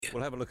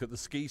We'll have a look at the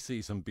ski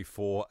season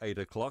before 8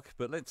 o'clock,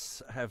 but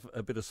let's have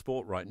a bit of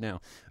sport right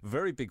now.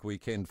 Very big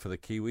weekend for the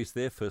Kiwis,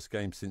 their first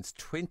game since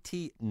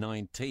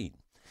 2019.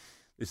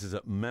 This is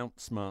at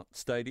Mount Smart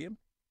Stadium.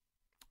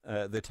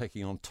 They're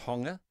taking on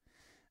Tonga,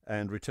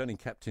 and returning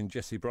captain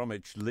Jesse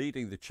Bromwich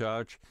leading the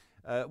charge.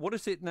 What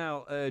is it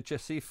now,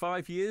 Jesse,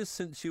 5 years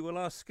since you were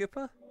last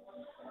skipper?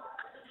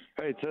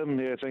 Hey Tim,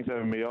 yeah, thanks for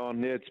having me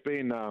on. Yeah, it's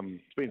been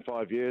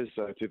 5 years,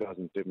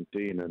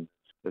 2017, and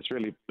it's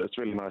really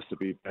nice to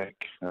be back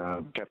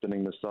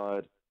captaining the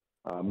side.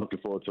 I'm looking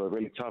forward to a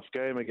really tough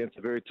game against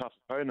a very tough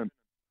opponent.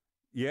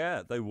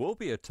 Yeah, they will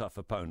be a tough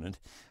opponent.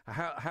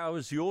 How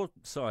is your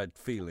side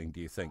feeling,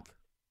 do you think?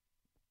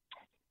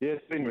 Yeah,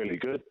 it's been really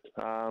good.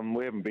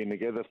 We haven't been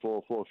together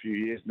for a few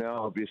years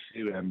now,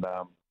 obviously, and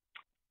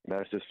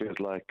it just feels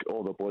like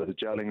all the boys are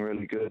gelling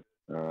really good.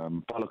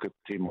 If I look at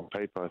the team on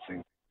paper, I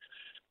think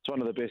it's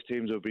one of the best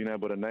teams we've been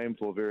able to name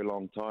for a very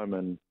long time,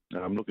 and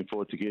I'm looking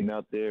forward to getting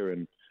out there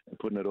and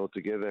putting it all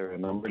together.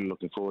 And I'm really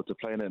looking forward to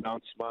playing at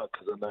Mount Smart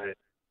because I know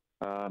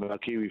our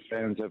Kiwi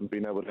fans haven't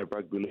been able to have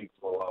rugby league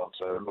for a while,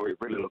 so I'm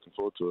really looking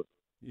forward to it.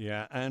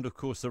 Yeah, and of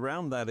course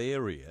around that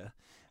area,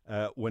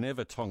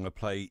 whenever Tonga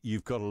play,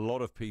 you've got a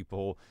lot of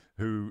people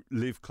who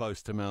live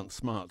close to Mount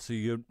Smart, so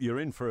you're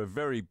in for a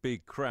very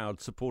big crowd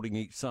supporting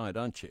each side,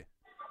 aren't you?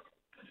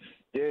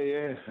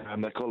 Yeah.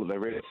 They call it the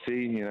Red Sea.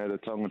 You know, the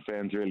Tongan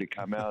fans really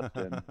come out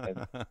and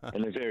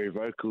they're very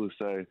vocal,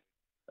 so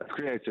it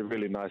creates a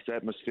really nice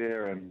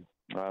atmosphere, and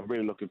I'm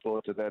really looking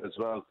forward to that as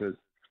well, because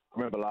I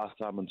remember last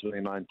time in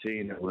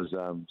 2019 it was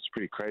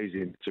pretty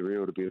crazy and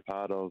surreal to be a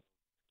part of.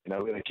 You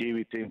know, we're a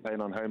Kiwi team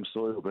playing on home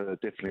soil, but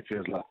it definitely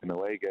feels like an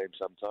away game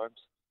sometimes.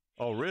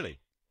 Oh, really?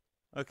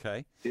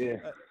 Okay. Yeah.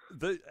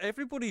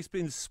 Everybody's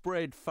been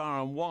spread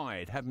far and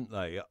wide, haven't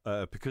they,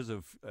 because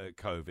of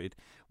COVID.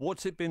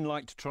 What's it been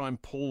like to try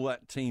and pull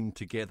that team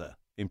together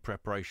in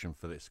preparation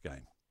for this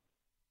game?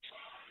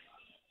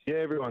 Yeah,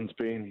 everyone's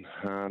been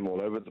all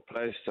over the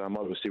place.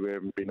 Obviously, we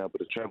haven't been able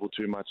to travel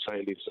too much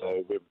lately,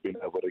 so we've been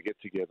able to get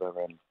together.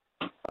 And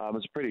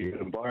it's a pretty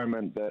good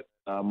environment that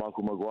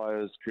Michael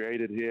Maguire's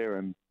created here,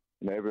 and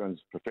everyone's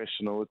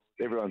professional.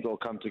 Everyone's all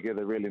come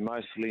together really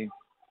nicely.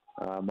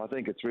 I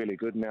think it's really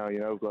good now. You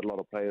know, we've got a lot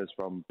of players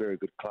from very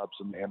good clubs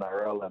in the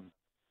NRL, and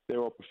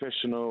they're all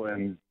professional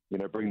and,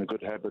 bring the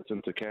good habits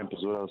into camp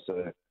as well.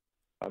 So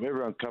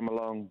everyone's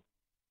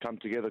come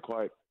together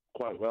quite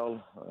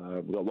well.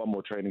 We've got one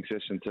more training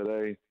session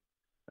today,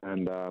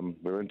 and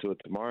we're into it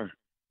tomorrow.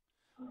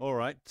 All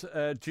right.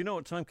 Do you know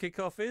what time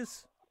kickoff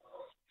is?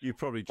 You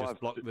probably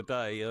just blocked the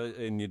day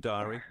in your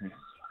diary.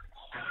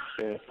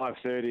 Yeah,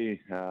 5:30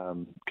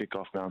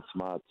 kickoff Mount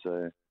Smart.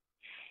 So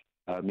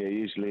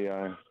usually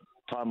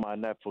time my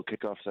nap for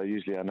kickoff, so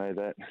usually I know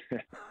that.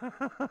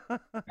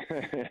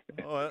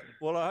 All right.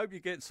 Well, I hope you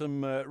get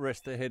some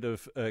rest ahead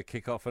of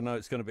kickoff. I know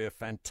it's going to be a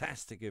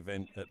fantastic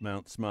event at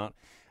Mount Smart.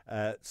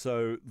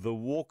 So the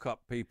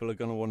walk-up people are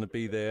going to want to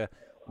be there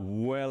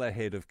well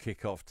ahead of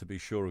kickoff to be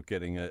sure of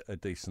getting a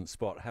decent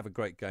spot. Have a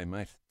great game,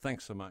 mate.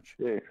 Thanks so much.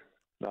 Yeah.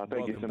 No,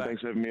 thank you, Tim.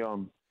 Thanks for having me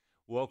on.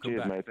 Welcome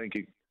Cheers, back. mate. Thank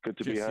you. Good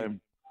to be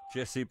home.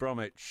 Jesse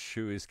Bromwich,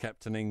 who is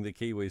captaining the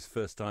Kiwis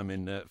first time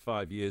in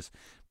 5 years,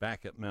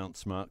 back at Mount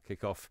Smart.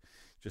 Kick-off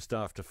just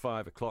after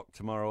 5 o'clock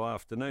tomorrow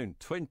afternoon.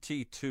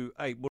 20 to 8.